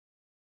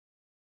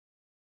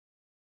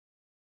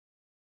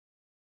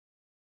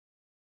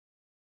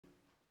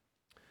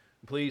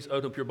Please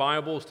open up your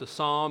Bibles to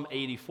Psalm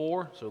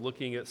 84. So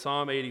looking at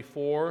Psalm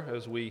 84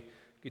 as we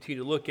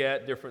continue to look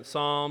at different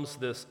Psalms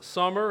this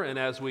summer. And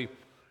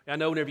I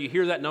know whenever you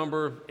hear that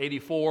number,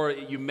 84,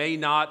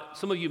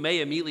 some of you may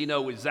immediately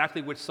know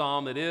exactly which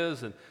Psalm it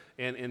is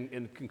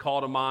and can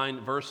call to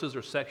mind verses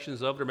or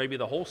sections of it, or maybe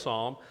the whole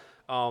Psalm.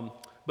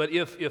 But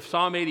if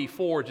Psalm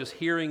 84, just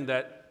hearing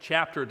that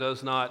chapter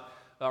does not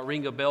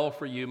ring a bell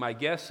for you, my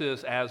guess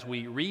is as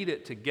we read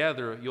it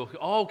together, you'll go,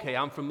 oh, okay,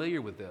 I'm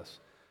familiar with this.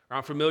 Or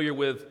I'm familiar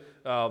with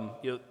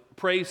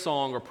praise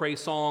song or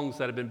praise songs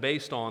that have been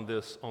based on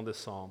this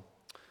psalm.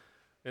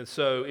 And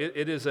so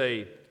it's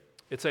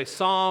a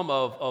psalm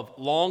of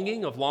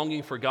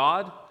longing for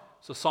God.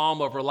 It's a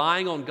psalm of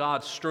relying on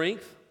God's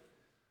strength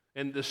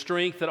and the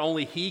strength that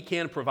only He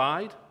can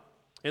provide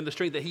and the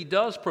strength that He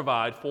does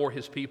provide for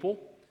His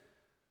people.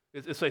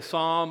 It's a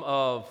psalm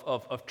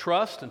of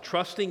trust and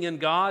trusting in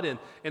God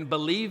and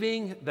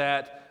believing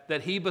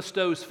that He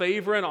bestows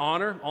favor and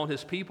honor on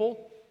His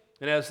people.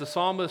 And as the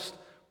psalmist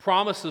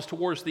promises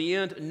towards the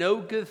end,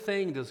 no good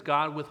thing does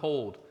God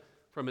withhold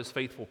from His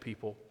faithful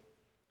people.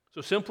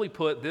 So simply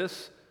put,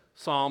 this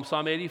psalm,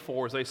 Psalm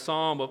 84, is a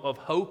psalm of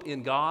hope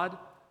in God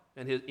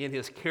and in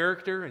His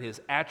character and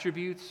His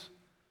attributes,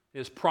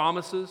 His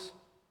promises,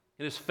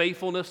 and His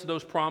faithfulness to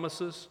those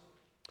promises,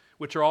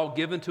 which are all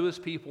given to His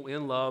people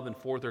in love and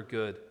for their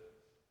good.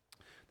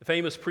 The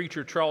famous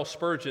preacher Charles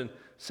Spurgeon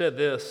said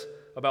this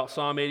about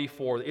Psalm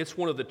 84. It's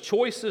one of the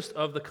choicest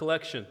of the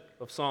collection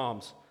of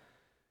psalms.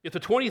 If the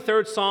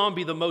 23rd Psalm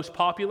be the most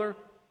popular,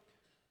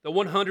 the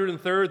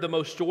 103rd the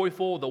most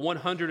joyful, the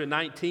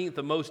 119th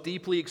the most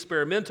deeply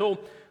experimental,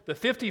 the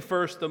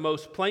 51st the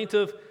most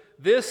plaintive,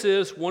 this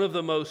is one of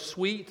the most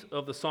sweet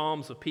of the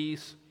Psalms of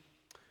peace.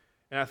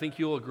 And I think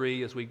you'll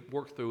agree as we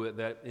work through it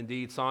that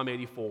indeed Psalm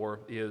 84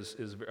 is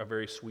a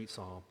very sweet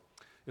psalm.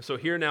 And so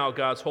hear now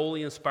God's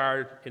holy,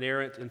 inspired,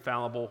 inerrant,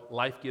 infallible,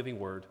 life-giving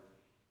word.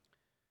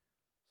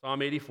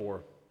 Psalm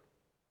 84.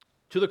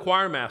 To the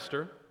choir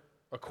master,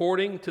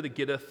 according to the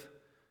Gittith,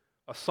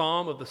 a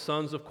psalm of the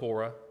sons of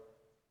Korah.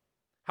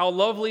 How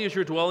lovely is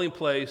your dwelling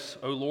place,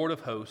 O Lord of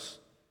hosts!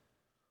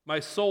 My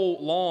soul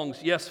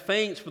longs, yes,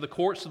 faints for the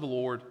courts of the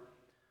Lord.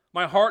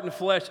 My heart and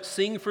flesh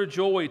sing for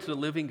joy to the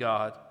living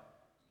God.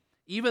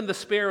 Even the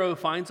sparrow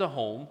finds a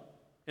home,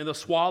 and the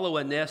swallow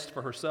a nest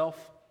for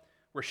herself,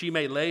 where she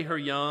may lay her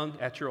young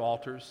at your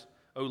altars,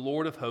 O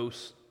Lord of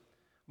hosts,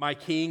 my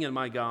King and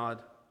my God.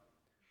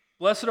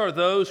 Blessed are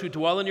those who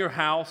dwell in your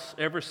house,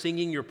 ever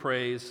singing your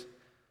praise.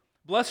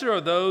 Blessed are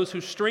those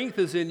whose strength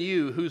is in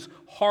you, whose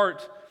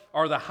heart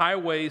are the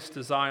highways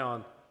to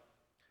Zion.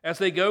 As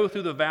they go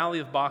through the valley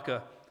of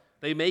Baca,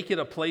 they make it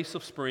a place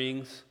of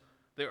springs.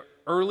 The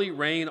early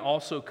rain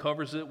also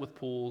covers it with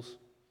pools.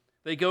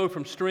 They go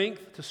from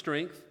strength to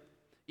strength.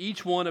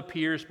 Each one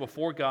appears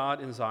before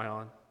God in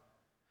Zion.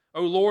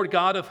 O Lord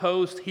God of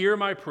hosts, hear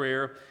my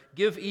prayer.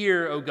 Give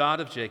ear, O God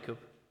of Jacob.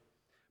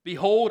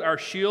 Behold our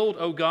shield,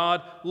 O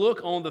God.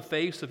 Look on the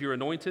face of your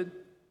anointed.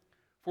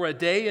 For a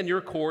day in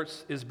your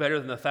courts is better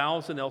than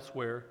 1,000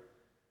 elsewhere.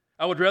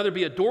 I would rather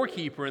be a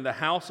doorkeeper in the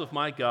house of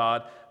my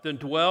God than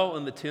dwell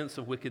in the tents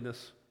of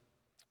wickedness.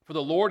 For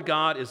the Lord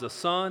God is a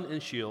sun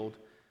and shield.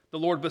 The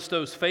Lord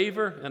bestows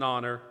favor and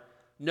honor.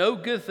 No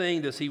good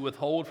thing does He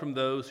withhold from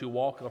those who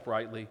walk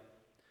uprightly.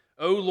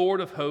 O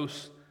Lord of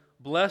hosts,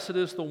 blessed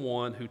is the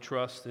one who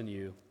trusts in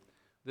you.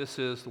 This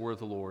is the word of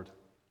the Lord.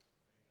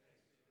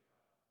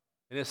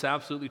 And it's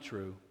absolutely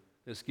true.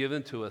 It's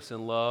given to us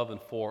in love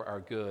and for our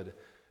good.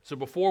 So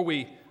before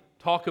we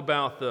talk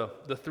about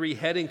the three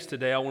headings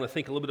today, I want to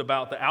think a little bit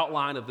about the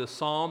outline of this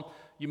psalm.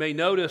 You may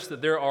notice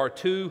that there are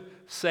two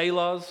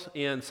selahs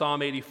in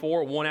Psalm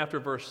 84, one after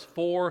verse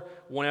 4,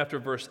 one after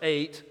verse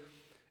 8.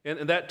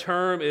 And that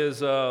term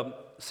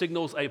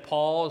signals a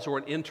pause or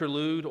an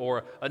interlude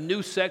or a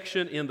new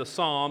section in the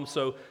psalm.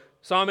 So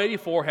Psalm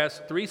 84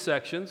 has three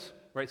sections,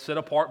 right, set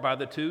apart by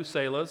the two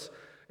selahs.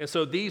 And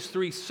so these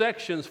three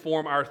sections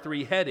form our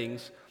three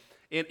headings.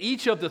 And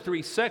each of the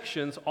three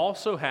sections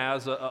also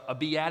has a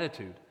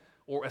beatitude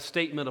or a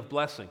statement of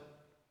blessing.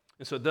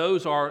 And so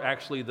those are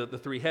actually the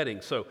three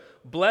headings. So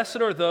blessed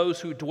are those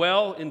who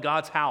dwell in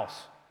God's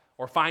house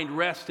or find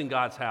rest in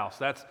God's house.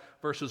 That's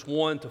verses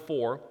 1 to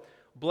 4.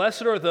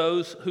 Blessed are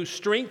those whose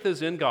strength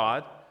is in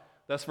God.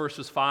 That's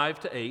verses 5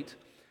 to 8.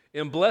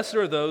 And blessed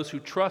are those who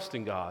trust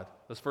in God.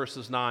 That's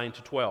verses 9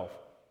 to 12.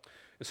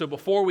 And so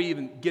before we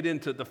even get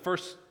into the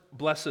first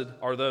blessed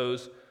are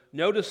those,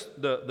 notice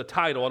the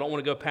title. I don't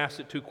want to go past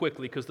it too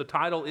quickly because the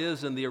title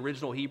is in the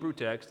original Hebrew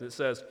text. And it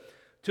says,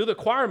 to the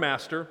choir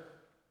master,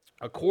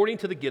 according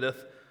to the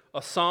Gittith,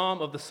 a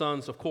psalm of the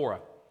sons of Korah.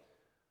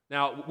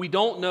 Now, we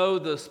don't know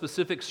the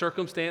specific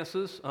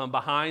circumstances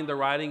behind the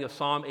writing of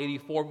Psalm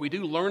 84. But we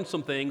do learn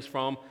some things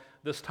from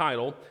this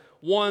title.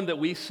 One, that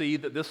we see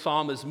that this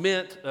psalm is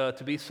meant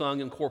to be sung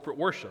in corporate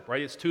worship,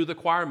 right? It's to the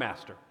choir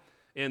master.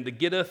 And the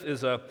Gittith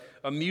is a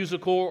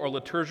musical or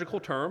liturgical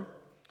term.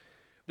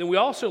 Then we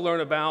also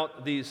learn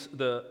about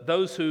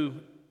those who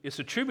it's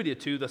attributed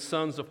to, the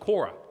sons of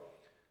Korah.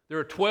 There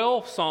are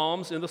 12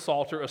 psalms in the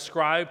Psalter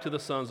ascribed to the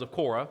sons of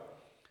Korah.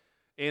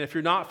 And if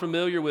you're not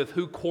familiar with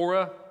who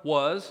Korah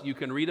was, you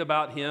can read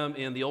about him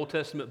in the Old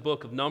Testament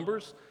book of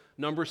Numbers,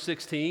 Numbers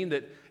 16,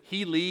 that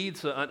he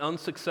leads an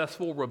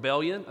unsuccessful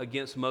rebellion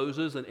against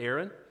Moses and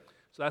Aaron.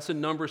 So that's in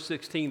Numbers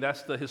 16.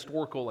 That's the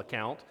historical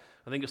account.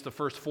 I think it's the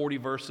first 40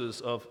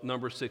 verses of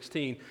Numbers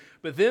 16.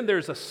 But then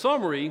there's a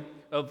summary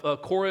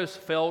of Korah's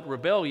failed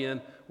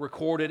rebellion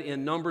recorded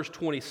in Numbers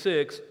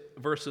 26,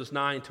 verses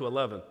 9 to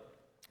 11.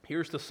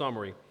 Here's the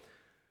summary.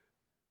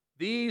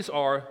 These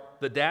are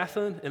the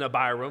Dathan and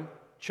Abiram,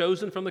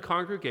 chosen from the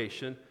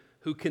congregation,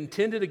 who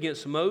contended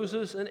against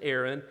Moses and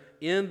Aaron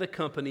in the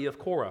company of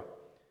Korah,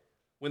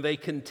 when they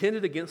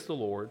contended against the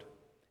Lord,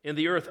 and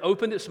the earth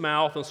opened its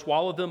mouth and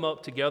swallowed them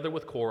up together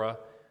with Korah.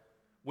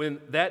 When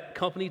that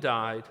company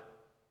died,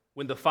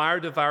 when the fire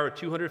devoured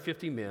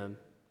 250 men,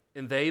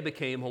 and they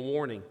became a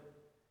warning.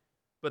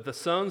 But the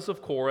sons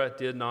of Korah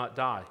did not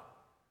die.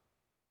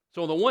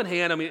 So on the one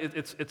hand, I mean,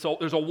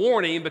 there's a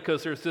warning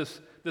because there's this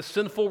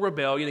sinful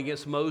rebellion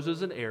against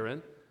Moses and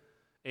Aaron,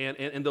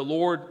 and the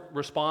Lord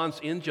responds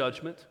in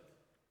judgment.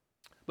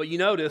 But you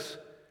notice,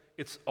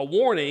 it's a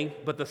warning,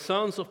 but the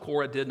sons of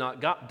Korah did not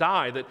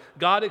die. That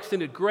God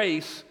extended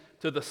grace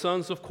to the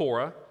sons of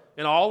Korah,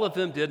 and all of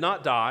them did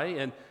not die.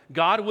 And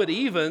God would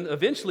even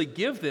eventually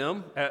give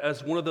them,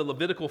 as one of the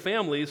Levitical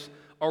families,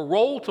 a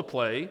role to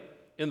play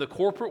in the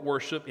corporate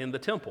worship in the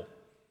temple.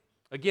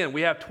 Again,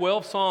 we have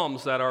 12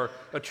 psalms that are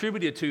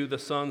attributed to the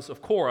sons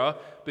of Korah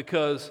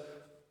because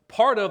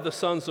part of the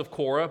sons of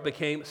Korah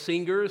became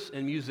singers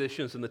and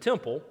musicians in the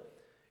temple,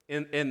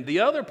 and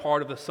the other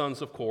part of the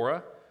sons of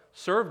Korah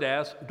served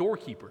as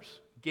doorkeepers,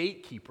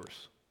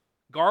 gatekeepers,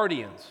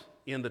 guardians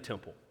in the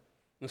temple.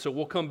 And so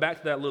we'll come back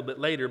to that a little bit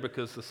later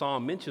because the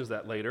psalm mentions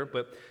that later.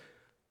 But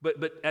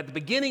at the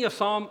beginning of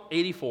Psalm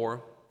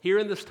 84, here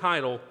in this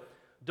title,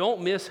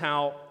 don't miss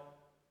how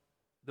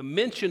the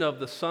mention of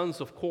the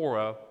sons of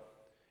Korah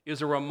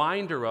is a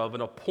reminder of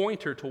and a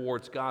pointer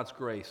towards God's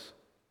grace.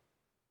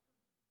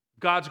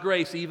 God's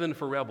grace even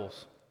for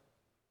rebels.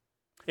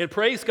 And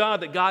praise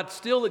God that God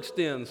still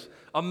extends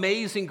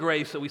amazing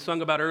grace that we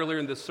sung about earlier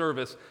in this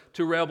service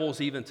to rebels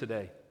even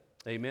today.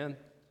 Amen.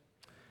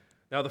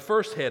 Now the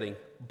first heading,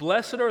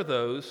 blessed are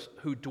those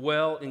who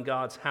dwell in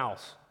God's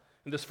house.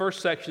 And this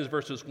first section is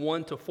verses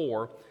 1 to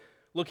 4.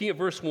 Looking at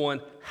verse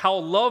 1, how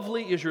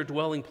lovely is your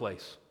dwelling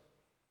place.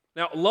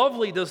 Now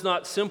lovely does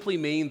not simply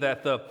mean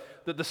that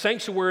the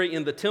sanctuary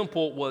in the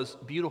temple was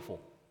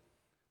beautiful.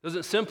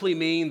 Doesn't simply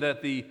mean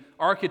that the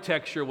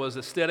architecture was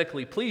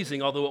aesthetically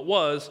pleasing, although it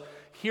was.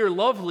 Here,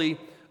 lovely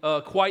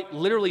quite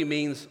literally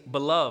means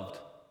beloved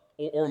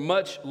or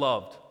much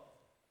loved.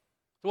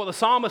 So what the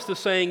psalmist is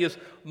saying is,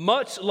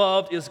 much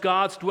loved is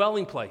God's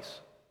dwelling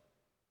place.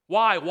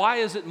 Why? Why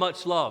is it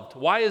much loved?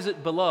 Why is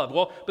it beloved?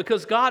 Well,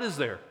 because God is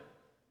there.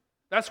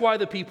 That's why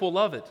the people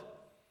love it.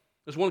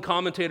 As one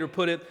commentator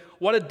put it,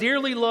 what a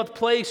dearly loved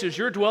place is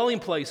your dwelling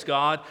place,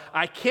 God.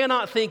 I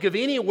cannot think of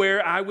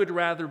anywhere I would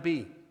rather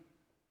be.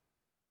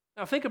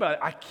 Now think about it.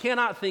 I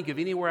cannot think of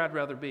anywhere I'd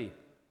rather be.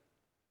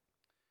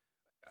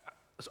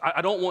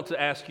 I don't want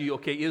to ask you,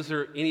 okay, is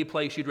there any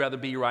place you'd rather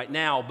be right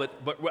now? But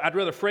I'd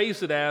rather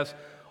phrase it as,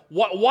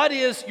 what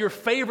is your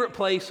favorite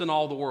place in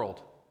all the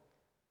world?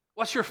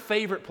 What's your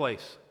favorite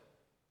place?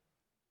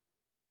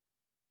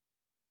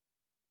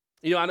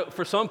 You know, I know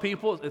for some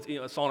people,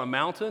 it's on a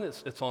mountain,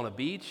 it's on a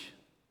beach,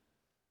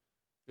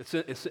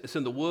 it's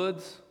in the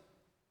woods,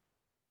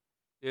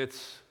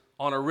 it's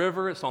on a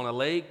river, it's on a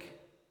lake,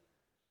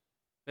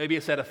 maybe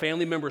it's at a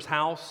family member's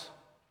house.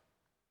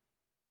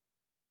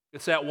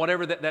 It's at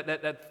whatever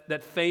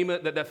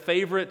that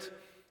favorite,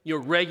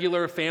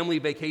 regular family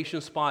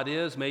vacation spot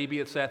is. Maybe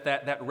it's at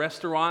that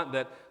restaurant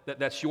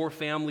that's your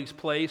family's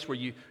place where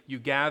you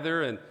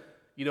gather, and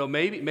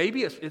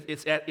maybe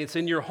it's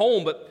in your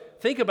home. But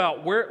think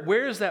about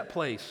where is that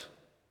place?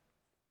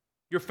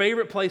 Your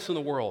favorite place in the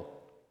world.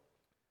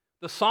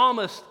 The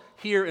psalmist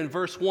here in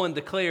verse 1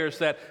 declares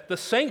that the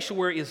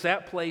sanctuary is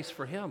that place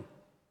for him.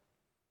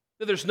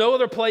 That there's no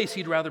other place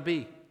he'd rather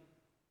be.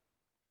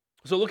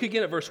 So look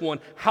again at verse 1.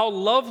 How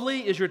lovely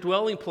is your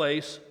dwelling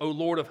place, O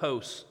Lord of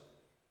hosts.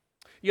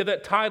 You have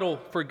that title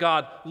for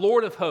God,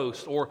 Lord of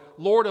hosts or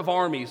Lord of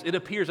armies. It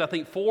appears, I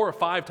think, 4 or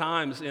 5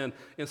 times in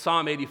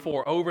Psalm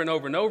 84, over and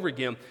over and over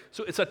again.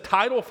 So it's a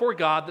title for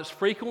God that's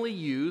frequently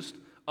used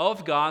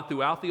of God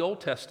throughout the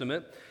Old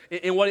Testament.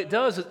 And what it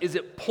does is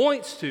it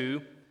points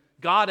to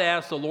God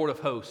as the Lord of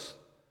hosts,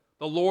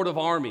 the Lord of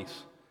armies,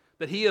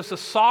 that He is the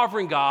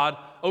sovereign God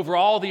over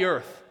all the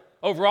earth,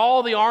 over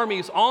all the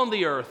armies on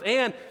the earth,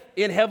 and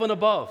in heaven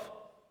above.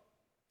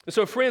 And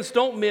so, friends,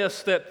 don't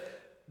miss that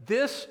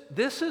this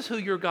is who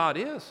your God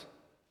is.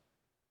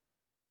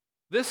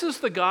 This is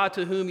the God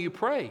to whom you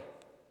pray.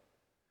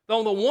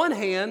 On the one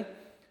hand,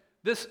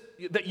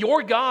 that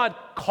your God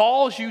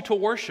calls you to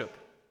worship,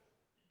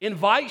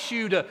 invites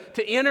you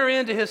to enter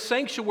into His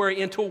sanctuary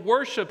and to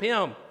worship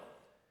Him.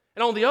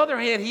 And on the other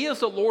hand, He is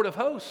the Lord of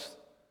hosts,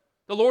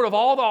 the Lord of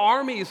all the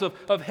armies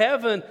of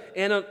heaven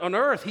and on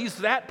earth. He's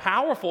that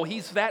powerful.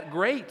 He's that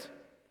great.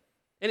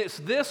 And it's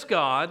this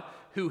God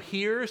who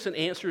hears and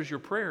answers your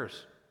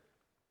prayers.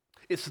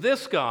 It's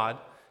this God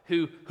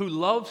who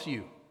loves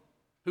you,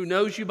 who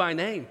knows you by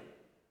name.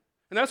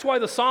 And that's why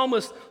the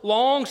psalmist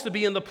longs to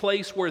be in the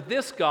place where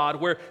this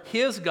God, where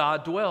his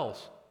God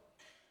dwells.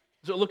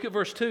 So look at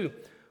verse 2.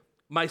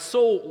 My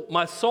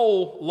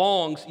soul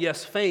longs,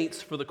 yes,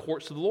 faints for the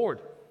courts of the Lord.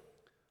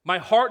 My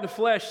heart and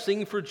flesh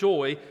sing for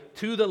joy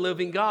to the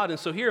living God. And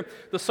so here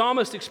the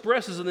psalmist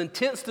expresses an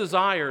intense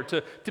desire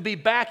to be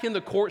back in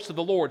the courts of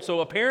the Lord.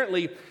 So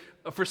apparently,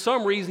 for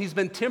some reason, he's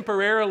been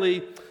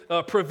temporarily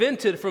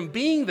prevented from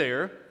being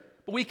there,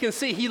 but we can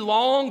see he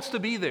longs to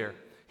be there.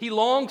 He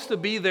longs to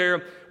be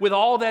there with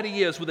all that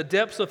he is, with the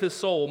depths of his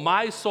soul.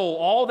 My soul,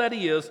 all that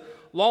he is,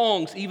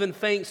 longs, even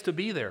faints to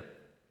be there.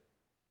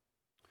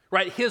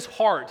 Right? His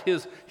heart,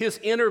 his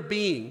inner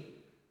being,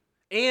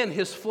 and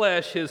his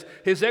flesh,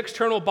 his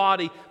external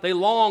body, they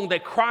long, they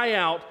cry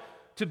out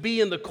to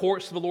be in the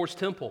courts of the Lord's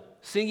temple,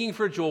 singing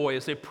for joy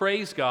as they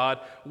praise God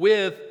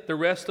with the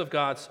rest of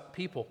God's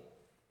people.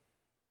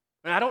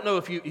 And I don't know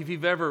if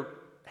you've ever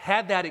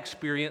had that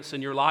experience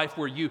in your life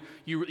where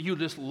you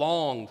just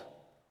longed.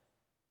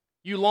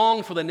 You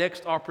longed for the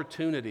next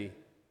opportunity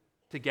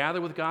to gather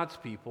with God's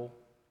people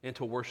and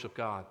to worship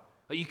God.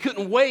 You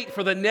couldn't wait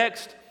for that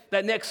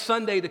next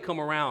Sunday to come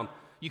around.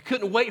 You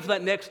couldn't wait for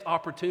that next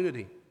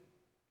opportunity.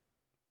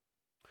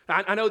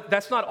 I know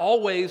that's not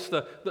always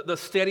the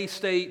steady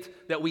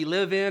state that we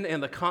live in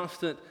and the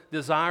constant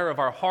desire of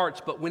our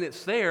hearts, but when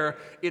it's there,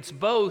 it's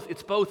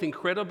both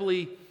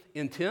incredibly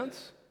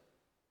intense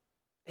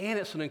and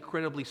it's an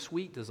incredibly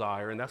sweet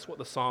desire, and that's what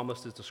the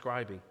psalmist is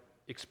describing,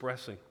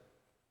 expressing.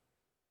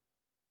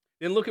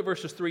 Then look at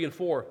verses 3 and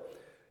 4.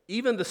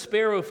 Even the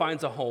sparrow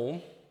finds a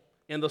home,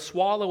 and the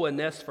swallow a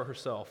nest for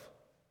herself,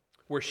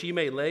 where she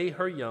may lay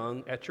her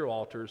young at your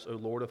altars, O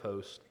Lord of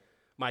hosts,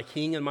 my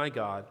King and my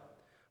God.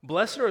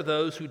 Blessed are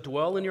those who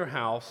dwell in your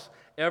house,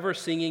 ever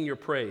singing your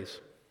praise.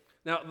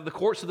 Now, the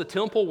courts of the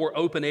temple were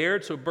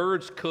open-aired, so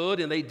birds could,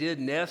 and they did,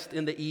 nest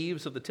in the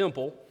eaves of the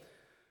temple,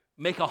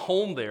 make a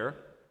home there.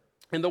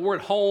 And the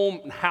word home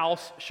and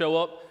house show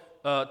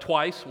up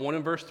twice, one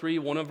in verse 3,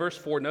 one in verse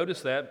 4.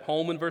 Notice that,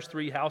 home in verse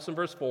 3, house in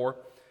verse 4.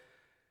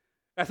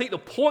 I think the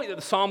point that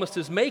the psalmist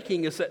is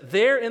making is that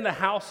there in the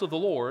house of the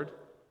Lord,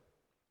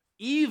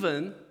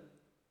 even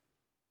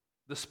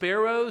the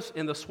sparrows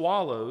and the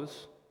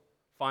swallows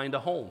find a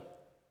home.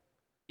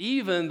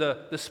 Even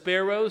the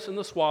sparrows and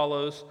the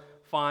swallows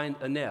find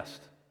a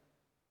nest.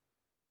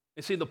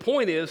 You see, the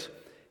point is,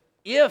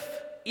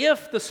 if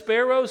the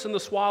sparrows and the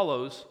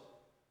swallows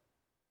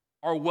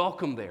are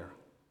welcome there,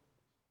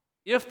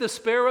 if the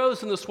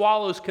sparrows and the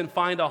swallows can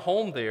find a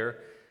home there,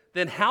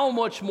 then how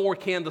much more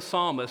can the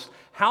psalmist,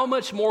 how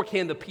much more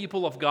can the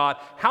people of God,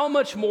 how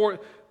much more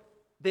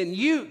than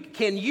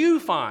can you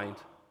find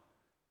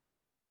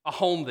a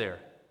home there?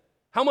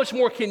 How much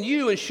more can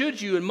you and should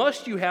you and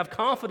must you have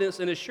confidence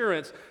and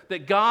assurance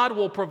that God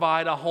will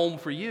provide a home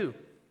for you?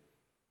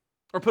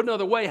 Or put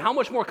another way, how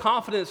much more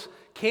confidence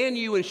can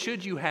you and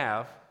should you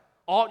have,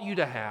 ought you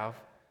to have,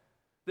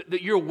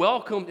 that you're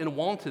welcomed and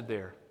wanted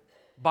there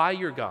by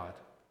your God?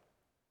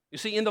 You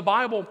see, in the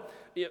Bible,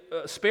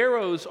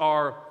 sparrows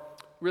are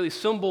really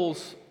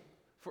symbols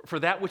for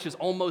that which is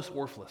almost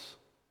worthless.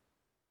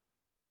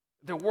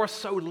 They're worth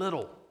so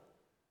little.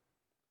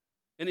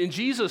 And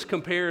Jesus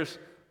compares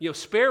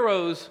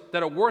sparrows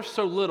that are worth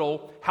so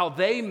little, how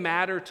they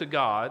matter to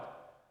God.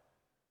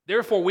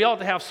 Therefore, we ought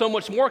to have so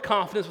much more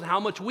confidence in how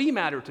much we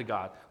matter to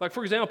God. Like,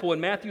 for example, in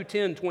Matthew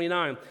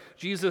 10:29,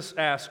 Jesus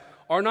asks,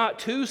 "Are not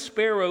 2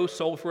 sparrows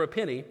sold for a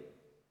penny?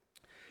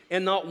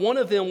 And not one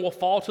of them will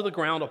fall to the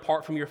ground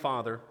apart from your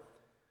Father.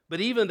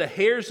 But even the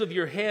hairs of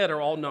your head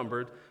are all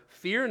numbered.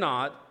 Fear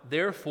not,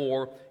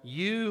 therefore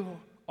you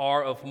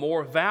are of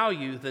more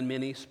value than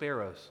many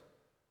sparrows."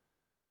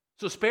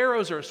 So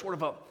sparrows are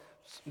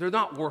they're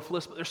not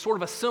worthless, but they're sort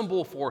of a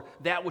symbol for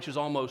that which is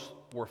almost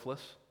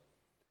worthless.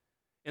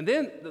 And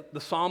then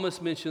the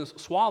psalmist mentions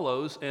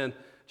swallows, and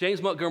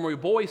James Montgomery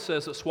Boyce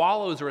says that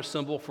swallows are a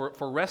symbol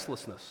for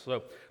restlessness.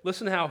 So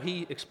listen to how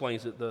he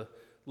explains it, the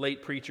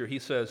late preacher. He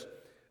says,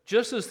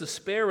 "Just as the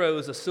sparrow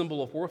is a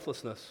symbol of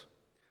worthlessness,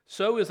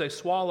 so is a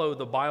swallow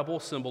the Bible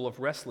symbol of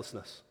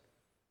restlessness.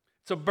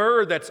 It's a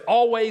bird that's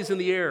always in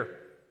the air,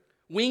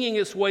 winging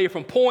its way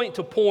from point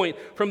to point,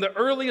 from the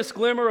earliest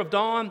glimmer of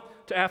dawn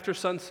to after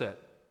sunset,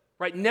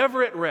 right?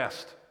 Never at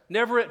rest,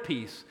 never at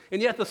peace.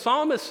 And yet the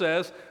psalmist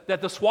says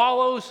that the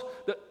swallows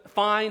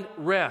find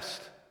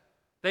rest.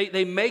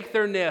 They make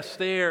their nests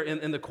there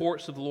in the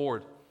courts of the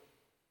Lord.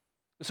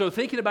 And so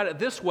thinking about it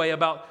this way,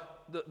 about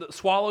the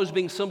swallows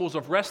being symbols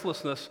of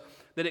restlessness,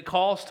 that it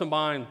calls to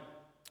mind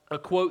a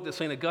quote that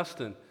St.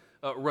 Augustine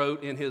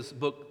wrote in his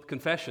book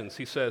Confessions.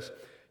 He says,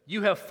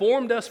 "You have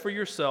formed us for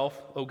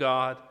yourself, O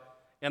God,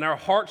 and our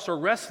hearts are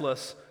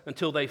restless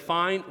until they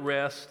find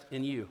rest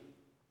in you."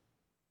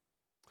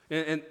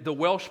 And the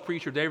Welsh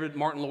preacher David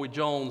Martin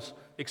Lloyd-Jones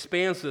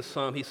expands this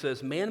some. He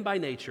says, "Man by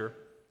nature,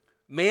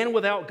 man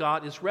without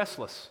God is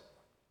restless.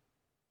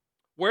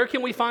 Where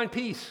can we find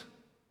peace?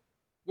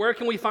 Where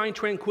can we find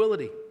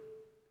tranquility?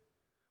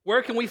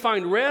 Where can we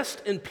find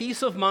rest and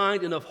peace of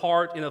mind and of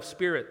heart and of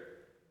spirit?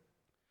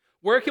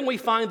 Where can we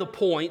find the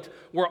point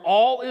where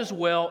all is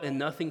well and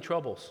nothing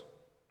troubles?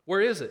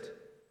 Where is it?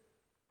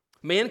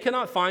 Man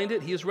cannot find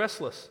it. He is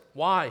restless.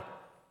 Why?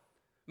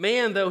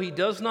 Man, though he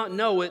does not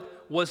know it,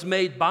 was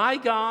made by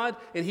God,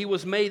 and he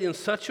was made in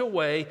such a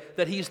way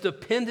that he's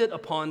dependent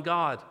upon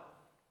God.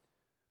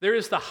 There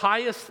is the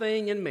highest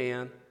thing in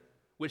man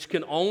which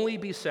can only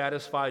be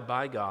satisfied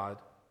by God.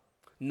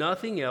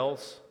 Nothing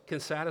else can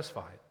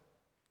satisfy it.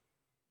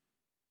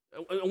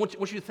 I want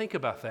you to think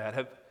about that.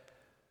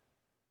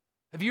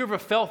 Have you ever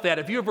felt that?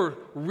 Have you ever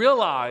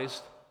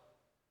realized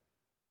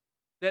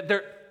that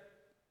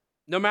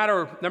no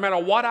matter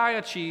what I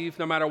achieve,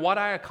 no matter what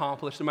I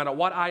accomplish, no matter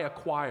what I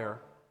acquire,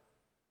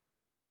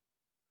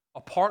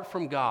 apart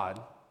from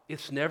God,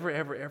 it's never,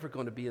 ever, ever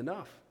going to be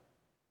enough?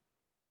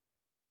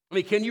 I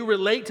mean, can you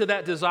relate to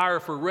that desire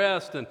for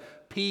rest and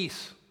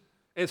peace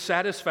and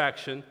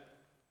satisfaction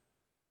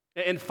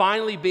and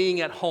finally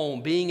being at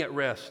home, being at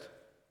rest?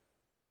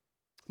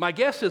 My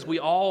guess is we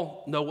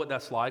all know what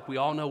that's like. We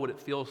all know what it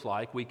feels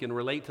like. We can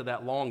relate to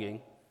that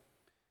longing.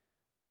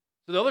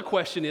 So the other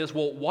question is,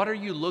 well, what are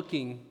you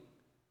looking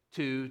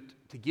to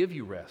give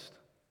you rest?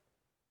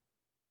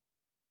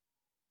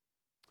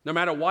 No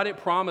matter what it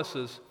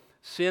promises,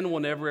 sin will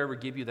never, ever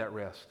give you that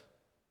rest.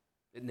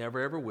 It never,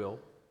 ever will.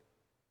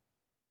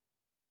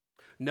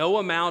 No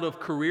amount of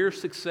career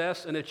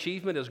success and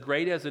achievement, as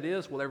great as it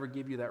is, will ever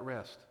give you that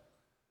rest.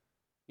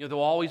 You know,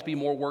 there'll always be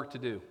more work to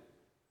do.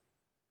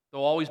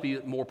 There'll always be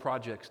more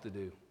projects to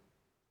do.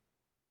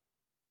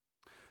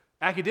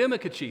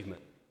 Academic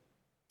achievement.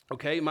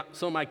 Okay,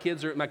 some of my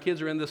kids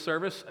are in this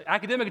service.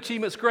 Academic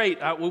achievement's great.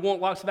 We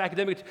want lots of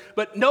academic,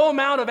 but no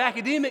amount of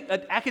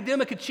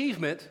academic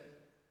achievement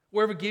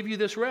will ever give you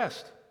this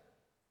rest.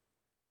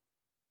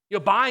 You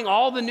know, buying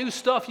all the new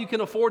stuff you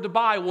can afford to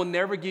buy will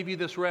never give you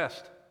this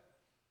rest.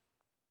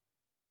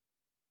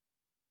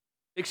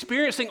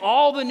 Experiencing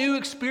all the new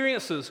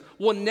experiences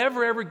will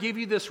never, ever give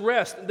you this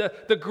rest.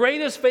 The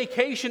greatest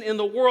vacation in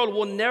the world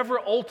will never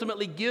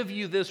ultimately give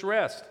you this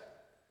rest.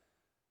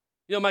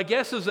 You know, my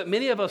guess is that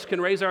many of us can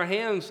raise our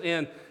hands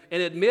and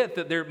admit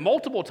that there are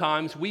multiple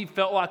times we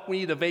felt like we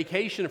need a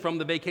vacation from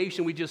the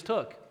vacation we just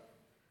took.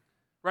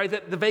 Right?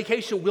 That the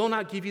vacation will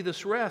not give you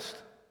this rest.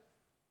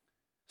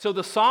 So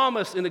the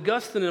psalmist and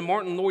Augustine and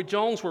Martin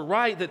Lloyd-Jones were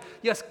right that,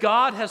 yes,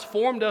 God has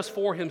formed us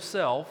for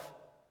himself,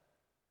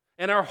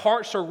 and our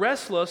hearts are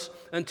restless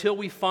until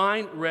we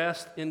find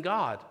rest in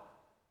God.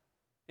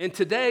 And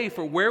today,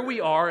 for where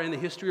we are in the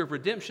history of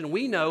redemption,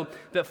 we know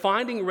that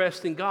finding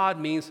rest in God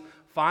means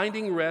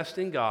finding rest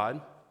in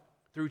God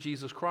through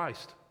Jesus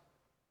Christ.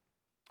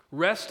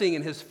 Resting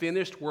in his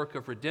finished work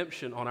of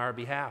redemption on our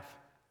behalf.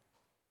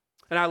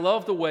 And I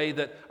love the way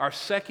that our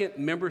second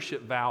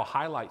membership vow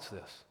highlights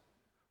this.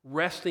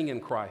 Resting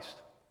in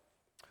Christ.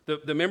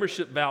 The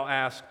membership vow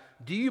asks,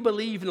 do you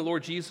believe in the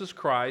Lord Jesus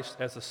Christ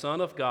as the Son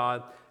of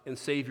God and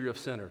Savior of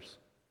sinners?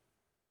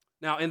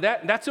 Now, and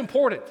that's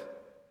important.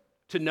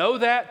 To know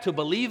that, to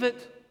believe it,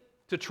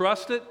 to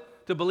trust it,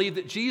 to believe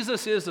that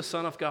Jesus is the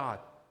Son of God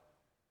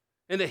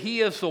and that he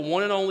is the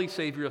one and only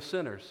Savior of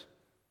sinners.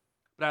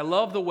 But I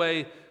love the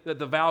way that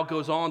the vow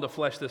goes on to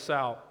flesh this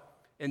out.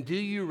 And do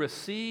you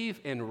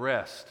receive and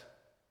rest?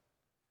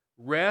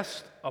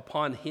 Rest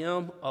upon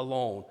him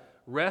alone.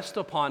 Rest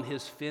upon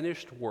his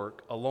finished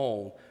work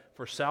alone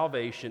for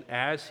salvation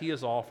as he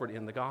is offered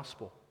in the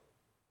gospel.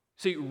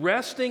 See,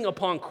 resting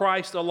upon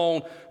Christ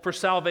alone for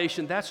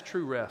salvation, that's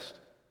true rest.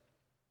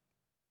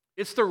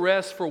 It's the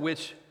rest for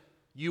which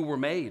you were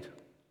made.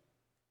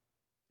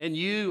 And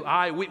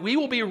we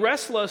will be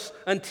restless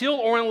until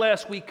or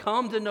unless we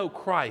come to know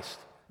Christ,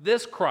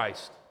 this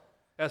Christ,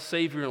 as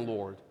Savior and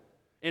Lord,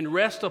 and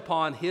rest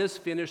upon his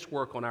finished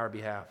work on our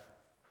behalf.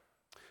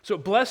 So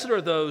blessed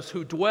are those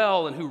who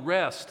dwell and who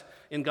rest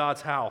in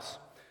God's house.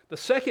 The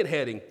second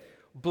heading,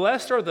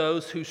 blessed are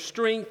those whose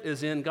strength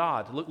is in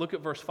God. Look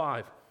at verse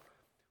 5.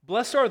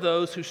 Blessed are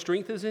those whose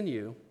strength is in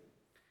you,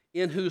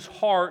 in whose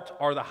heart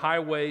are the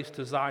highways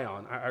to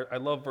Zion. I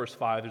love verse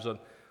 5. There's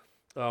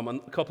a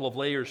couple of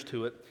layers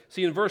to it.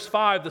 See, in verse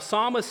 5, the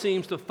psalmist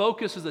seems to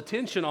focus his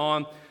attention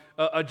on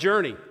a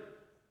journey,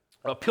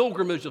 a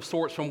pilgrimage of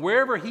sorts from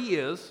wherever he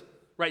is,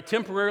 right,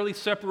 temporarily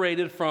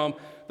separated from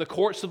the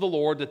courts of the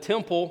Lord, the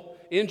temple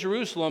in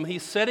Jerusalem.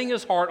 He's setting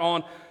his heart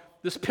on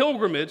this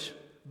pilgrimage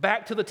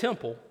back to the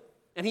temple,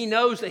 and he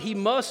knows that he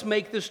must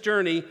make this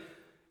journey,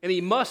 and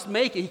he must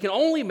make it, he can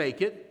only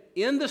make it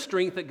in the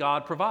strength that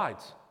God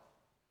provides.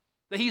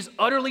 That he's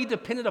utterly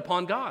dependent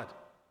upon God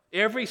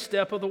every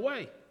step of the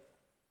way.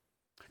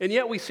 And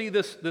yet we see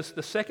the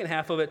second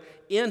half of it,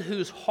 in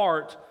whose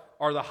heart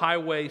are the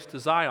highways to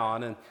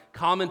Zion. And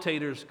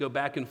commentators go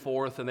back and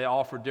forth and they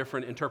offer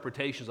different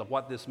interpretations of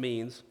what this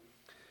means.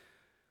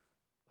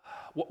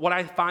 What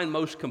I find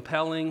most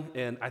compelling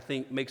and I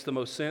think makes the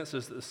most sense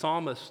is that the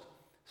psalmist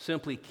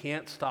simply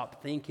can't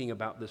stop thinking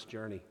about this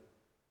journey.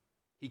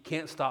 He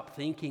can't stop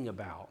thinking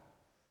about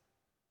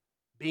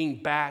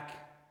being back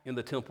in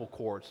the temple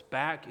courts,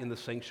 back in the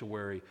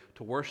sanctuary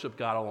to worship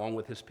God along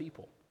with his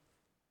people.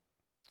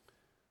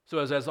 So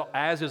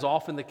as is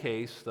often the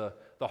case, the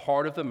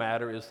heart of the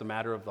matter is the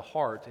matter of the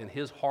heart, and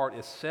his heart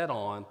is set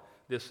on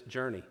this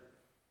journey.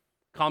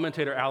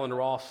 Commentator Alan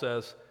Ross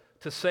says,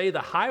 to say the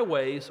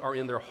highways are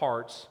in their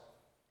hearts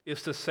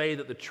is to say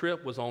that the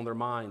trip was on their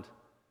mind.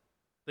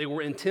 They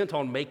were intent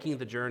on making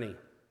the journey.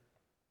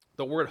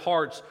 The word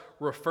hearts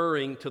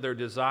referring to their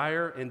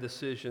desire and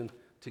decision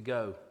to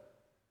go.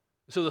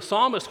 So the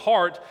psalmist's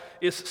heart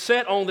is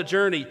set on the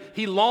journey.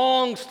 He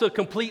longs to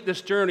complete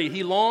this journey.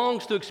 He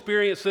longs to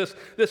experience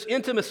this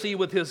intimacy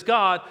with his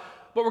God.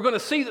 But we're going to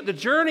see that the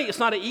journey is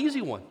not an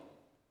easy one.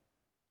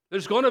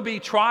 There's going to be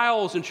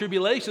trials and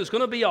tribulations. It's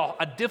going to be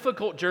a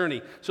difficult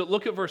journey. So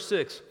look at verse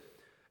 6.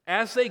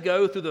 As they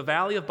go through the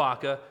valley of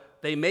Baca,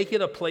 they make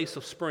it a place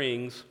of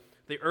springs.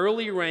 The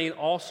early rain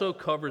also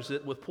covers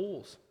it with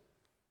pools.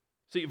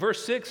 See,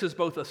 verse 6 is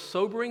both a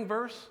sobering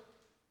verse,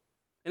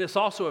 and it's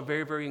also a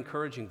very, very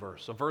encouraging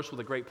verse, a verse with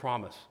a great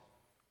promise.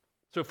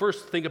 So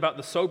first, think about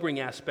the sobering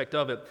aspect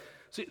of it.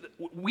 See,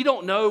 we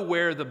don't know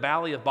where the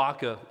valley of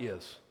Baca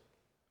is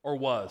or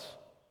was.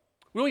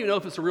 We don't even know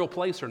if it's a real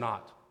place or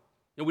not.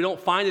 And we don't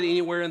find it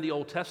anywhere in the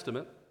Old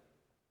Testament.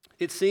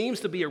 It seems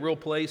to be a real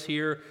place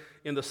here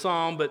in the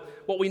psalm, but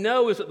what we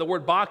know is that the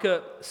word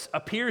Baca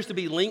appears to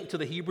be linked to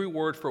the Hebrew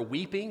word for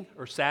weeping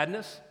or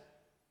sadness.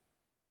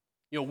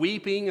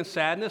 Weeping and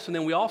sadness. And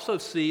then we also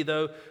see,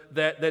 though,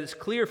 that it's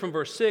clear from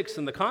verse 6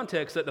 in the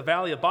context that the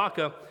valley of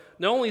Baca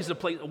not only is a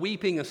place of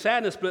weeping and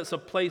sadness, but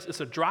it's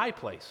a dry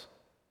place.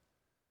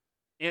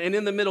 And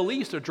in the Middle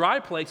East, a dry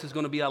place is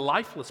going to be a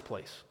lifeless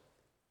place.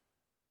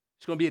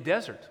 It's going to be a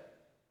desert.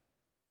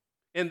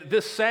 And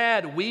this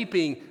sad,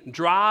 weeping,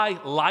 dry,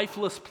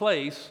 lifeless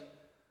place,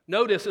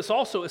 notice it's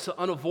an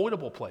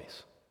unavoidable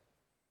place.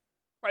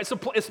 Right?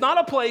 It's not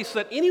a place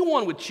that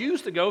anyone would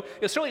choose to go.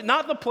 It's certainly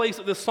not the place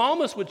that the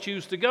psalmist would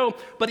choose to go,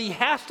 but he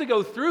has to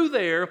go through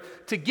there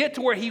to get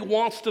to where he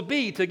wants to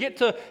be, to get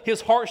to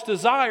his heart's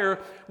desire,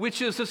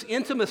 which is this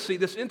intimacy,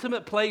 this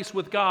intimate place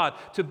with God,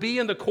 to be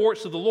in the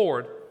courts of the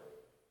Lord.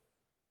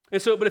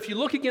 And so, but if you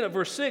look again at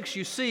verse 6,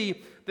 you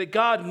see that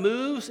God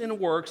moves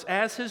and works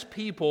as his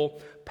people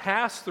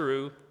pass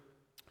through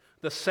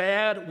the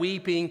sad,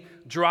 weeping,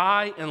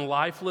 dry, and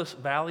lifeless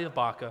valley of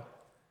Baca.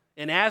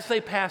 And as they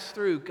pass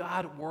through,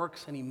 God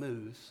works and he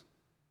moves.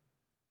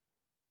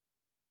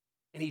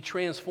 And he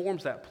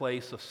transforms that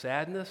place of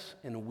sadness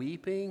and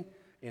weeping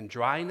and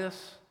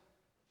dryness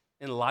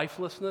and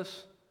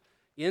lifelessness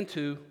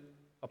into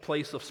a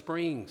place of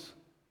springs,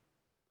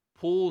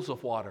 pools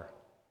of water,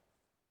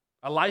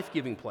 a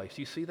life-giving place.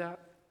 You see that?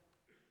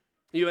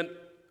 Even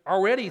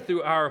already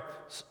through our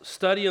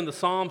study in the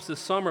Psalms this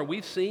summer,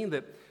 we've seen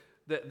that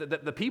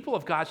the people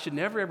of God should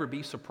never, ever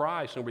be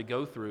surprised when we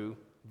go through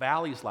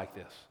valleys like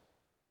this,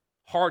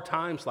 hard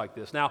times like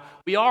this. Now,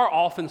 we are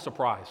often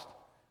surprised.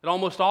 It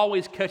almost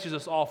always catches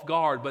us off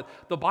guard, but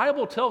the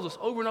Bible tells us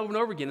over and over and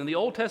over again in the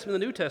Old Testament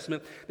and the New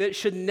Testament that it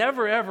should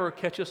never, ever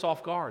catch us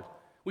off guard.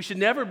 We should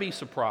never be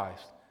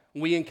surprised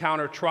when we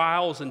encounter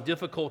trials and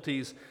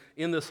difficulties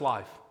in this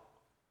life.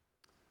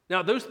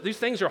 Now, these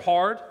things are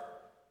hard.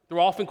 They're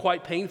often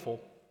quite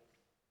painful.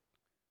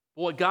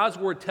 But what God's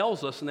Word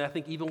tells us, and I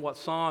think even what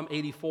Psalm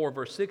 84,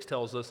 verse 6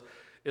 tells us,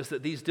 is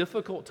that these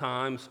difficult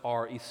times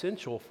are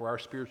essential for our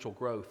spiritual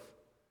growth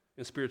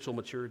and spiritual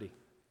maturity.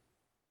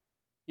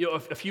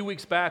 A few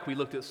weeks back, we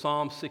looked at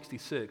Psalm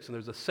 66, and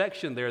there's a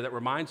section there that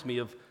reminds me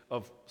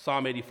of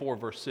Psalm 84,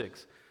 verse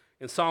 6.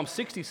 In Psalm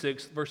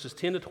 66, verses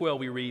 10 to 12,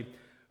 we read,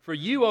 "For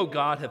you, O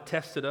God, have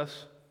tested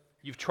us.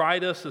 You've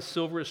tried us as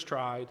silver is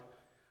tried.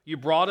 You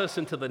brought us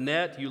into the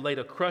net. You laid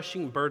a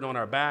crushing burden on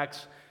our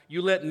backs.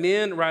 You let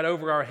men ride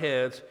over our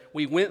heads.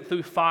 We went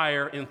through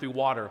fire and through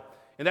water."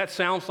 And that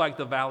sounds like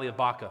the Valley of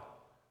Baca.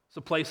 It's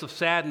a place of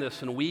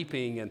sadness and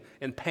weeping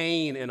and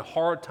pain and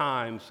hard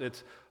times.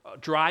 It's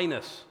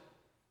dryness.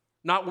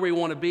 Not where we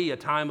want to be, a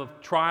time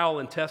of trial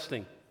and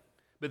testing.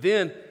 But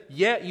then,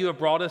 yet you have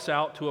brought us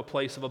out to a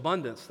place of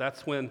abundance.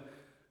 That's when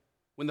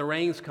the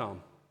rains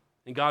come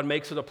and God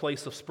makes it a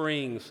place of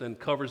springs and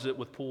covers it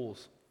with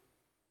pools.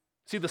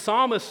 See, the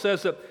psalmist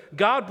says that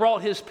God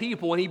brought his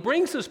people, and he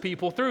brings his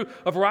people through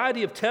a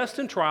variety of tests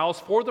and trials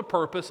for the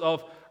purpose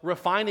of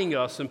refining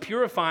us and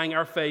purifying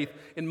our faith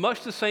in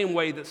much the same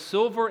way that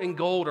silver and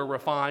gold are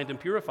refined and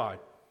purified.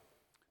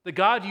 That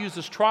God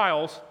uses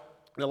trials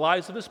in the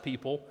lives of his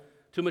people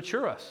to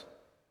mature us.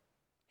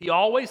 He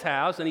always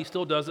has, and he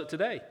still does it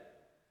today.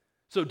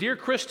 So, dear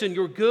Christian,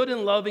 your good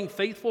and loving,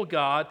 faithful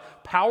God,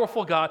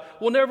 powerful God,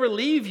 will never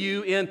leave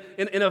you in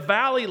a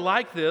valley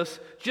like this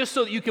just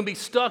so that you can be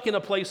stuck in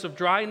a place of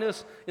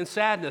dryness and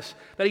sadness.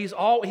 That he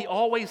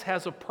always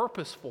has a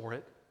purpose for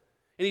it.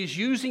 And he's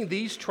using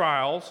these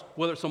trials,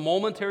 whether it's a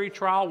momentary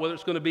trial, whether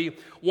it's going to be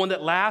one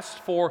that lasts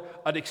for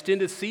an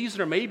extended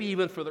season or maybe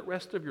even for the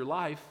rest of your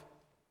life,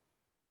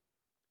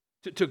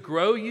 to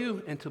grow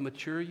you and to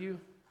mature you,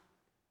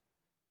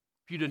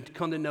 for you to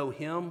come to know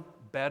him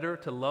better,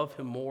 to love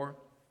him more.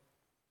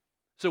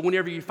 So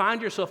whenever you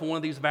find yourself in one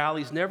of these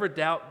valleys, never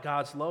doubt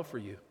God's love for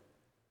you.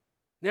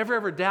 Never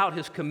ever doubt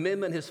his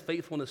commitment, his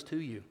faithfulness to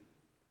you.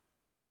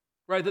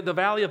 Right? The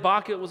valley of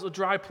Baca was a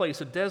dry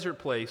place, a desert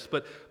place.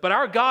 But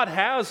our God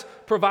has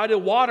provided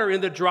water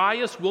in the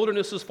driest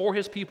wildernesses for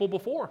his people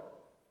before.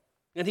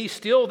 And he's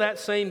still that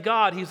same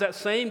God. He's that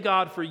same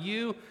God for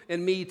you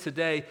and me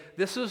today.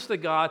 This is the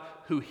God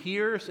who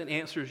hears and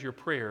answers your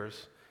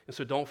prayers. And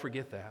so don't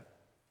forget that.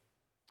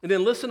 And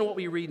then listen to what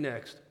we read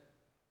next.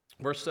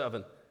 Verse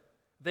 7.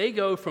 They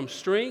go from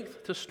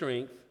strength to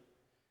strength.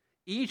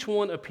 Each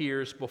one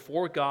appears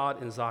before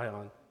God in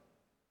Zion.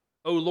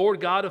 O Lord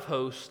God of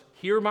hosts,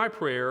 hear my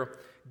prayer.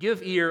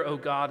 Give ear, O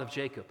God of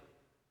Jacob.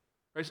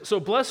 Right? So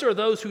blessed are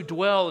those who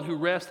dwell and who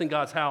rest in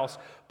God's house.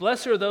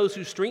 Blessed are those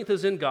whose strength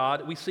is in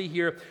God. We see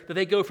here that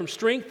they go from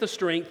strength to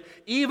strength,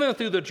 even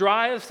through the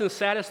driest and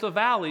saddest of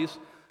valleys.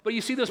 But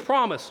you see this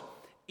promise.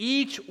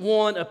 Each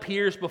one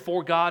appears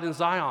before God in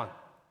Zion.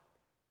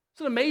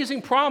 It's an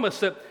amazing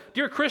promise that,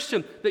 dear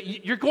Christian,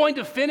 that you're going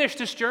to finish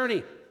this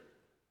journey,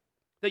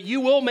 that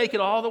you will make it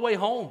all the way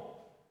home.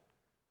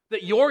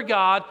 That your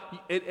God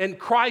and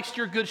Christ,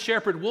 your good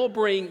shepherd, will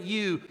bring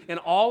you and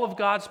all of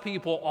God's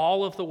people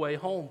all of the way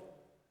home.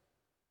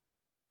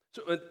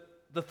 So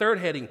the third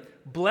heading,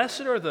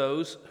 blessed are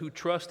those who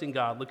trust in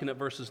God, looking at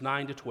verses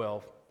 9 to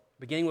 12.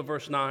 Beginning with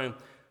verse 9,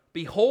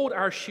 behold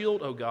our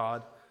shield, O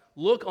God,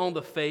 look on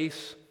the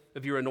face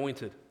of your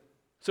anointed.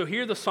 So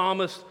here the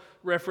psalmist's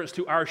reference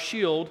to our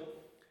shield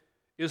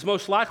is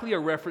most likely a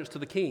reference to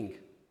the king,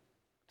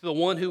 to the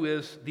one who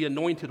is the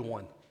anointed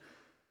one.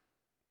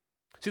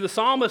 See, the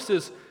psalmist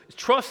is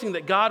trusting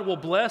that God will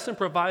bless and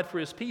provide for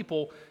his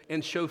people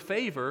and show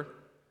favor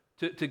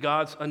to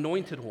God's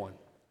anointed one.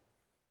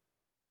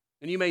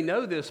 And you may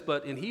know this,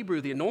 but in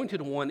Hebrew, the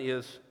anointed one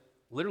is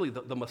literally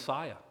the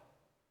Messiah.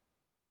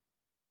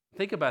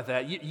 Think about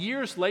that.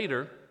 Years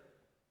later,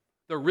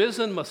 the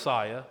risen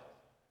Messiah,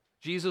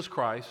 Jesus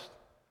Christ,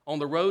 on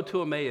the road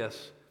to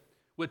Emmaus,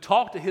 would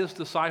talk to his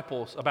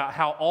disciples about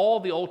how all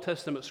the Old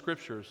Testament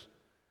scriptures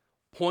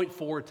point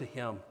forward to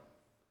him.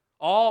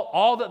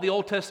 All that the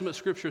Old Testament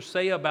scriptures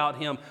say about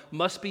him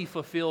must be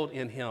fulfilled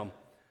in him.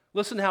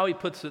 Listen how he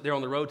puts it there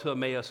on the road to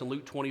Emmaus in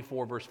Luke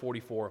 24, verse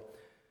 44.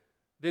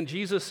 Then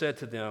Jesus said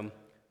to them,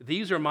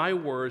 these are my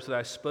words that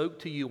I spoke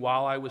to you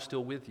while I was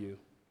still with you,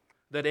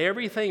 that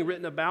everything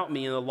written about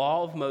me in the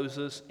law of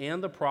Moses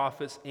and the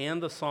prophets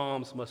and the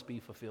Psalms must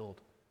be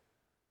fulfilled.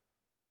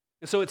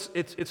 And so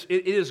it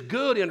is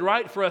good and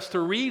right for us to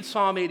read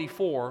Psalm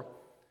 84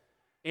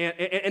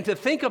 and to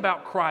think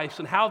about Christ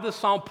and how this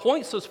psalm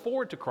points us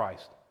forward to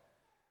Christ.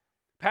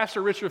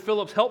 Pastor Richard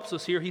Phillips helps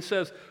us here. He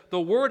says, the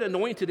word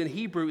anointed in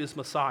Hebrew is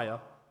Messiah.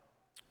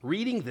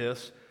 Reading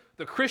this,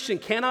 the Christian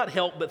cannot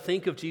help but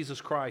think of Jesus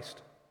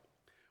Christ.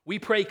 We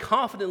pray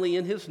confidently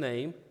in his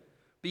name.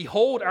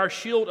 Behold our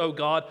shield, O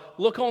God.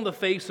 Look on the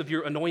face of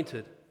your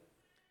anointed.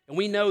 And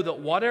we know that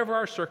whatever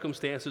our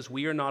circumstances,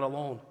 we are not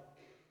alone.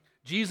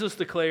 Jesus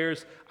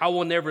declares, I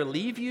will never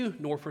leave you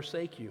nor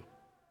forsake you.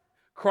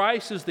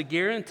 Christ is the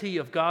guarantee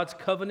of God's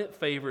covenant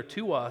favor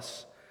to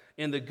us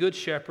and the good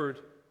shepherd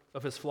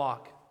of his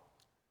flock.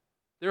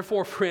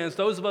 Therefore, friends,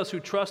 those of us who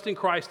trust in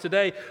Christ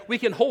today, we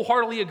can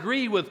wholeheartedly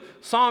agree with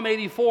Psalm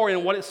 84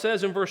 and what it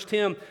says in verse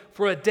 10,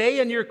 for a day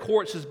in your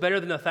courts is better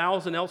than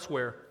 1,000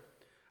 elsewhere.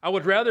 I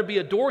would rather be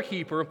a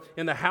doorkeeper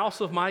in the house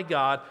of my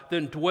God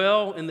than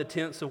dwell in the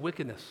tents of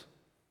wickedness.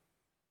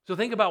 So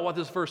think about what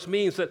this verse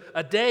means, that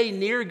a day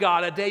near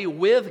God, a day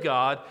with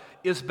God,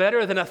 is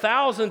better than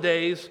 1,000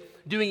 days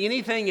doing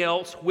anything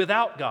else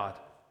without God.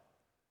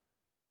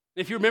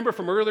 If you remember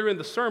from earlier in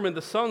the sermon,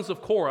 the sons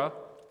of Korah,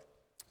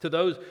 to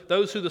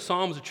those who the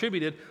Psalms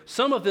attributed,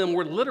 some of them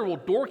were literal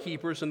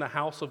doorkeepers in the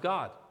house of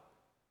God.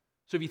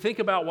 So if you think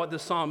about what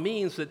this psalm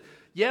means, that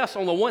yes,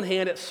 on the one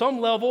hand, at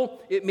some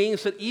level, it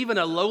means that even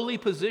a lowly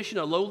position,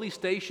 a lowly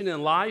station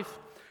in life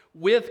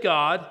with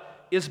God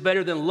is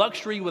better than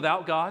luxury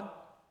without God.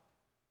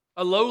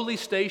 A lowly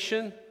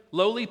station,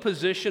 lowly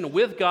position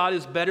with God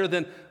is better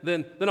than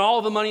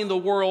all the money in the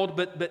world,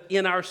 but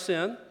in our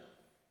sin.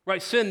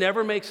 Right? Sin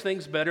never makes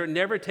things better. It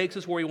never takes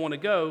us where we want to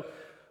go.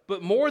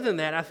 But more than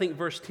that, I think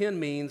verse 10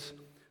 means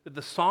that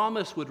the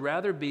psalmist would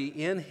rather be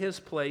in his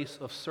place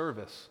of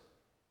service,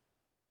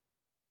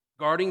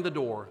 guarding the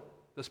door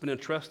that's been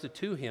entrusted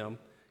to him.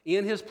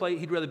 In his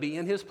place, he'd rather be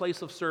in his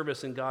place of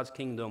service in God's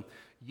kingdom,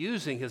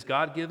 using his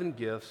God-given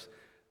gifts,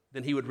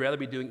 than he would rather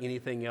be doing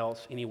anything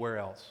else, anywhere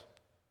else.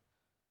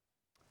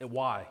 And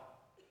why?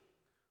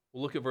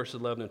 We'll look at verses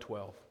 11 and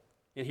 12.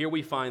 And here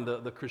we find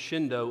the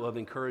crescendo of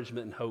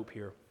encouragement and hope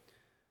here.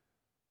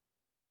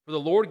 For the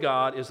Lord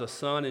God is a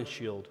sun and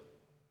shield.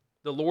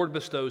 The Lord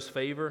bestows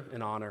favor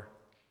and honor.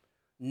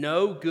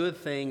 No good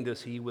thing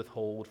does he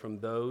withhold from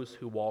those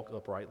who walk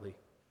uprightly.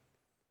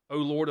 O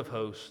Lord of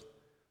hosts,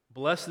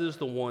 blessed is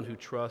the one who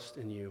trusts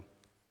in you.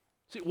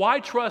 See,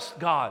 why trust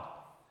God?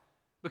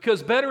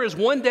 Because better is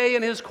one day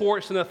in his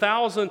courts than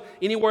 1,000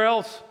 anywhere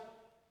else.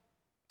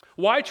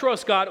 Why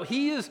trust God?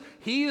 He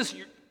is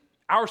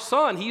our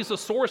sun. He's the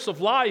source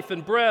of life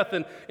and breath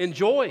and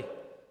joy.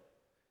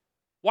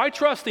 Why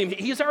trust him?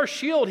 He's our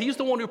shield. He's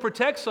the one who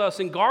protects us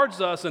and guards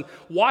us and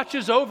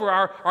watches over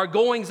our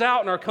goings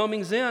out and our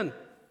comings in.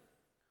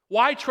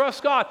 Why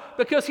trust God?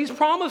 Because he's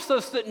promised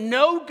us that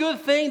no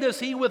good thing does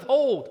he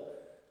withhold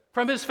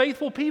from his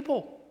faithful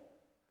people.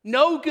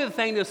 No good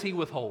thing does he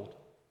withhold.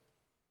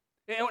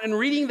 And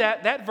reading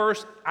that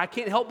verse, I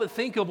can't help but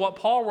think of what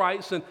Paul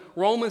writes in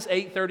Romans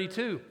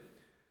 8:32.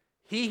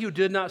 He who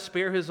did not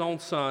spare his own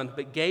son,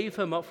 but gave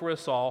him up for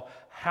us all,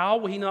 how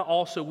will he not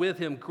also with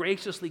him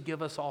graciously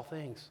give us all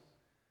things?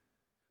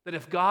 That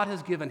if God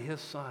has given his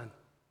son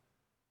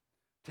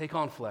to take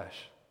on flesh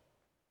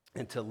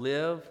and to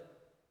live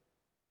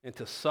and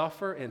to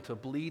suffer and to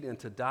bleed and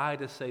to die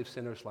to save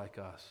sinners like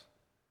us,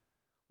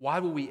 why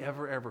would we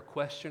ever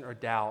question or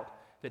doubt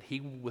that he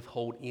would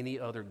withhold any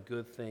other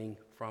good thing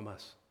from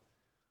us?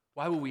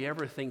 Why would we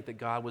ever think that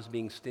God was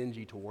being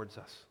stingy towards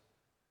us?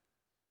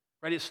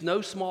 Right? It's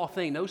no small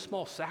thing, no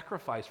small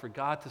sacrifice for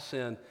God to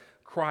send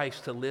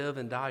Christ to live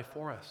and die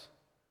for us.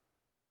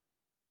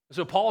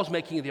 So Paul is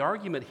making the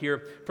argument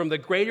here, from the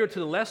greater to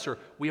the lesser,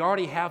 we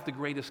already have the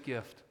greatest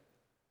gift.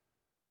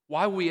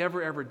 Why would we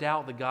ever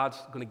doubt that God's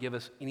going to give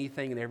us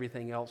anything and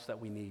everything else that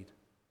we need?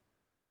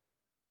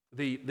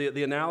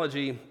 The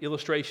analogy,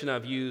 illustration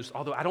I've used,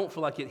 although I don't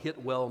feel like it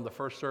hit well in the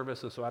first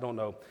service, and so I don't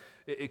know.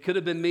 It could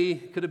have been me,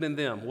 it could have been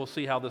them. We'll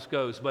see how this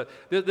goes. But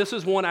this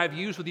is one I've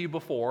used with you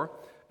before.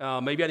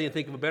 Maybe I didn't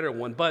think of a better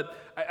one. But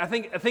I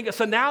think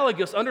it's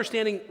analogous,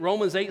 understanding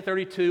Romans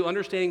 8:32,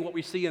 understanding what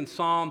we see in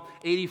Psalm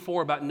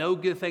 84 about no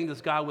good thing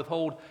does God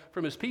withhold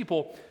from his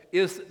people,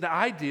 is the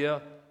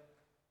idea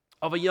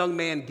of a young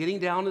man getting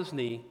down on his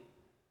knee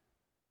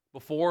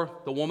before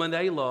the woman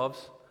that he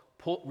loves,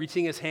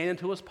 reaching his hand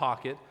into his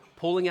pocket,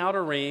 pulling out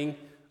a ring,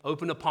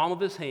 open the palm of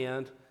his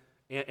hand,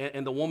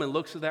 and the woman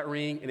looks at that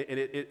ring, and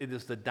it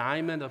is the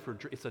diamond of her.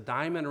 It's a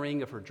diamond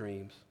ring of her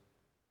dreams.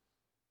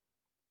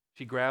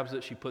 She grabs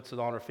it, she puts it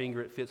on her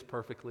finger, it fits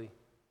perfectly.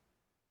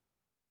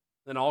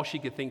 Then all she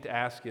could think to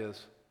ask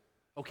is,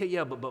 okay,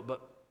 yeah,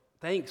 but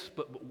thanks,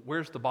 but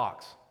where's the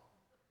box?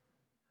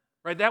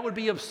 Right? That would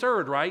be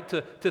absurd, right?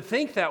 To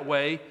think that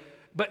way.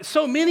 But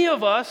so many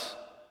of us,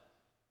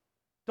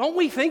 don't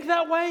we think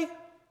that way?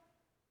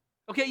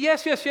 Okay,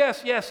 yes.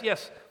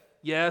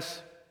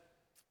 Yes,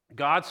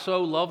 God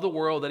so loved the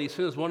world that he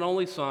sent his one and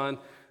only Son,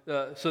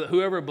 so that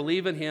whoever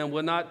believe in him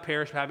would not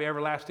perish but have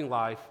everlasting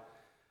life.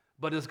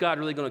 But is God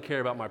really going to care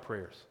about my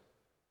prayers?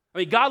 I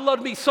mean, God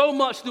loved me so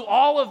much to do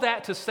all of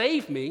that to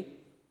save me,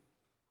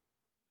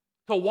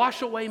 to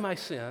wash away my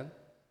sin,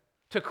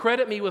 to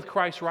credit me with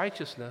Christ's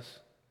righteousness.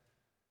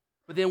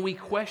 But then we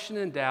question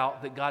and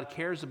doubt that God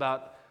cares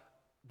about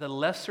the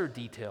lesser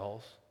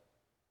details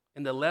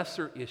and the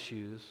lesser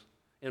issues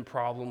and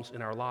problems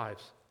in our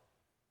lives.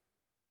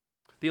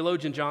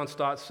 Theologian John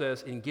Stott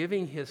says, in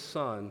giving his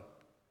Son,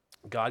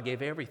 God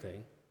gave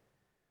everything.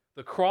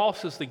 The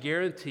cross is the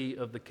guarantee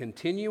of the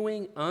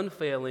continuing,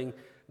 unfailing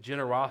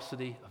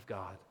generosity of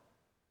God.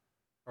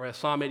 Or as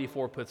Psalm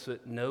 84 puts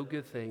it, no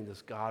good thing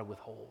does God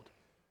withhold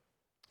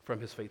from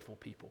his faithful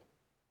people.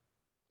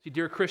 See,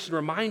 dear Christian,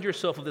 remind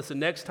yourself of this the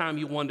next time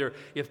you wonder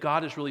if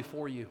God is really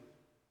for you,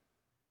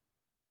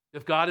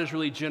 if God is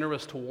really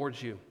generous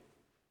towards you,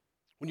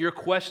 when you're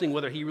questioning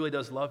whether he really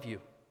does love you.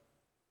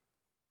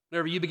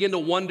 Whenever you begin to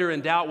wonder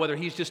and doubt whether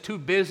he's just too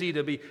busy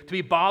to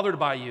be bothered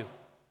by you.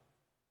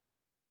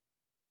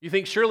 You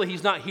think surely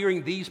he's not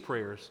hearing these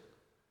prayers.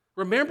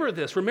 Remember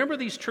this. Remember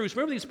these truths.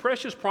 Remember these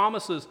precious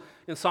promises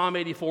in Psalm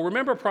 84.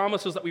 Remember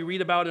promises that we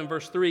read about in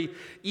verse 3.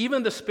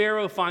 Even the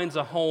sparrow finds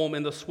a home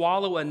and the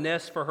swallow a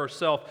nest for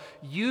herself.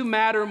 You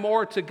matter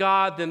more to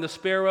God than the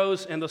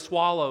sparrows and the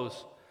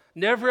swallows.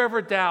 Never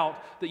ever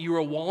doubt that you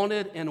are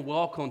wanted and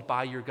welcomed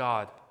by your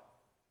God.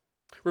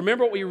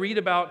 Remember what we read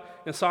about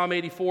in Psalm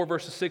 84,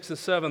 verses 6 and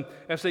 7.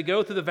 As they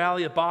go through the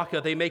valley of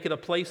Baca, they make it a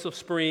place of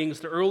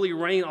springs. The early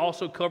rain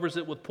also covers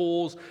it with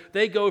pools.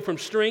 They go from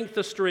strength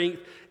to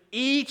strength.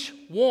 Each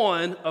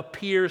one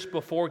appears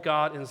before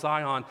God in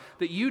Zion.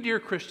 That you, dear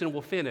Christian,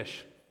 will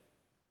finish.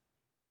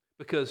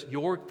 Because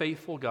your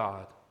faithful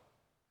God,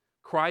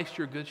 Christ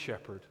your good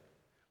shepherd,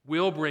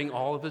 will bring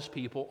all of his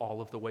people all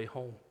of the way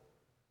home.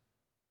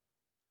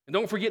 And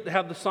don't forget to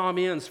have the psalm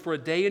ends, for a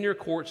day in your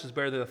courts is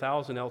better than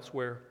 1,000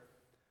 elsewhere.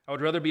 I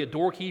would rather be a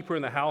doorkeeper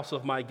in the house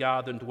of my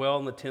God than dwell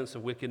in the tents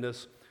of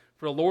wickedness.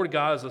 For the Lord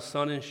God is a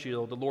sun and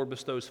shield. The Lord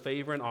bestows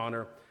favor and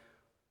honor.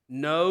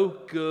 No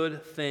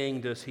good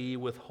thing does he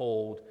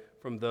withhold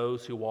from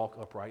those who walk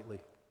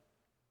uprightly.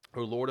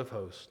 O Lord of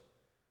hosts,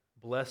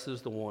 blessed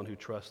is the one who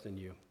trusts in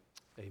you.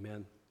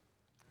 Amen.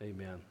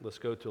 Amen. Let's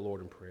go to the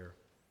Lord in prayer.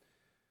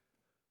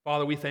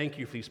 Father, we thank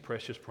you for these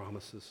precious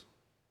promises.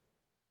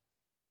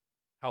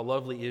 How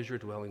lovely is your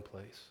dwelling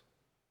place.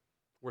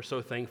 We're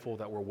so thankful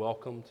that we're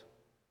welcomed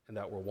and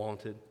that we're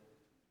wanted.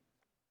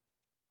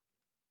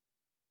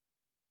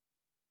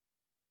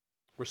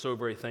 We're so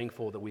very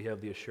thankful that we have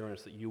the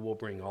assurance that you will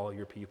bring all of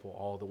your people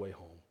all the way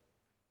home.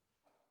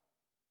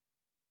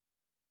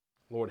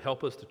 Lord,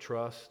 help us to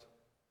trust,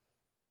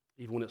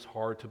 even when it's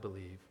hard to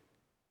believe,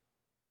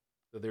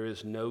 that there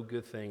is no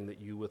good thing that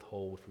you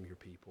withhold from your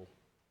people.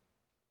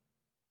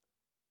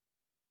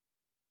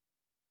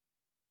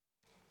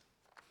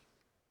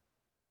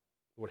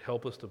 Lord,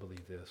 help us to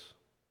believe this.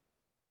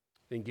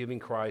 In giving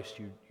Christ,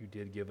 you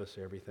did give us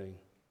everything.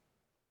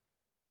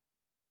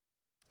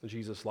 In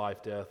Jesus'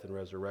 life, death, and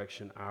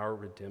resurrection, our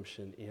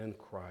redemption in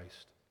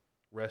Christ,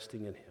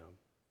 resting in him,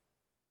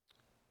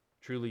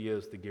 truly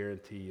is the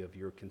guarantee of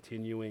your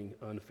continuing,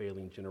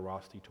 unfailing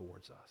generosity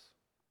towards us.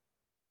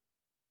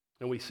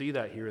 And we see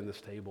that here in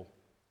this table.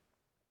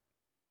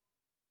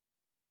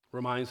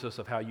 Reminds us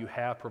of how you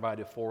have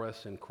provided for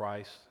us in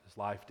Christ, his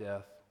life,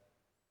 death,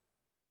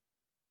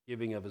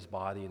 giving of his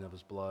body and of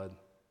his blood.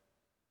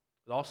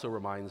 It also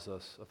reminds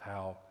us of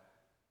how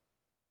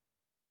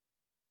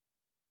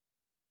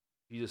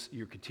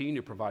you continue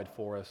to provide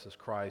for us as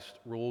Christ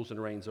rules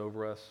and reigns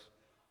over us,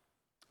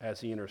 as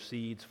he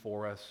intercedes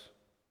for us,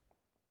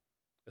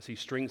 as he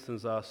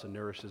strengthens us and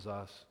nourishes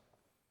us.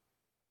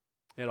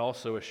 It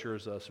also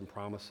assures us and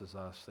promises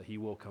us that he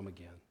will come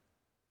again.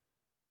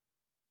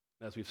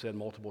 As we've said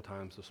multiple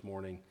times this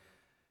morning,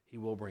 he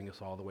will bring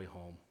us all the way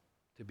home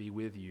to be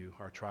with you,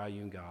 our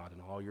triune God,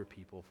 and all your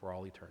people for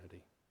all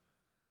eternity.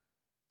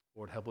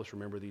 Lord, help us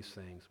remember these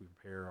things. We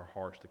prepare our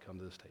hearts to come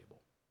to this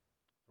table.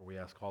 Lord, we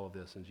ask all of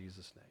this in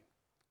Jesus' name.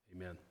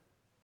 Amen.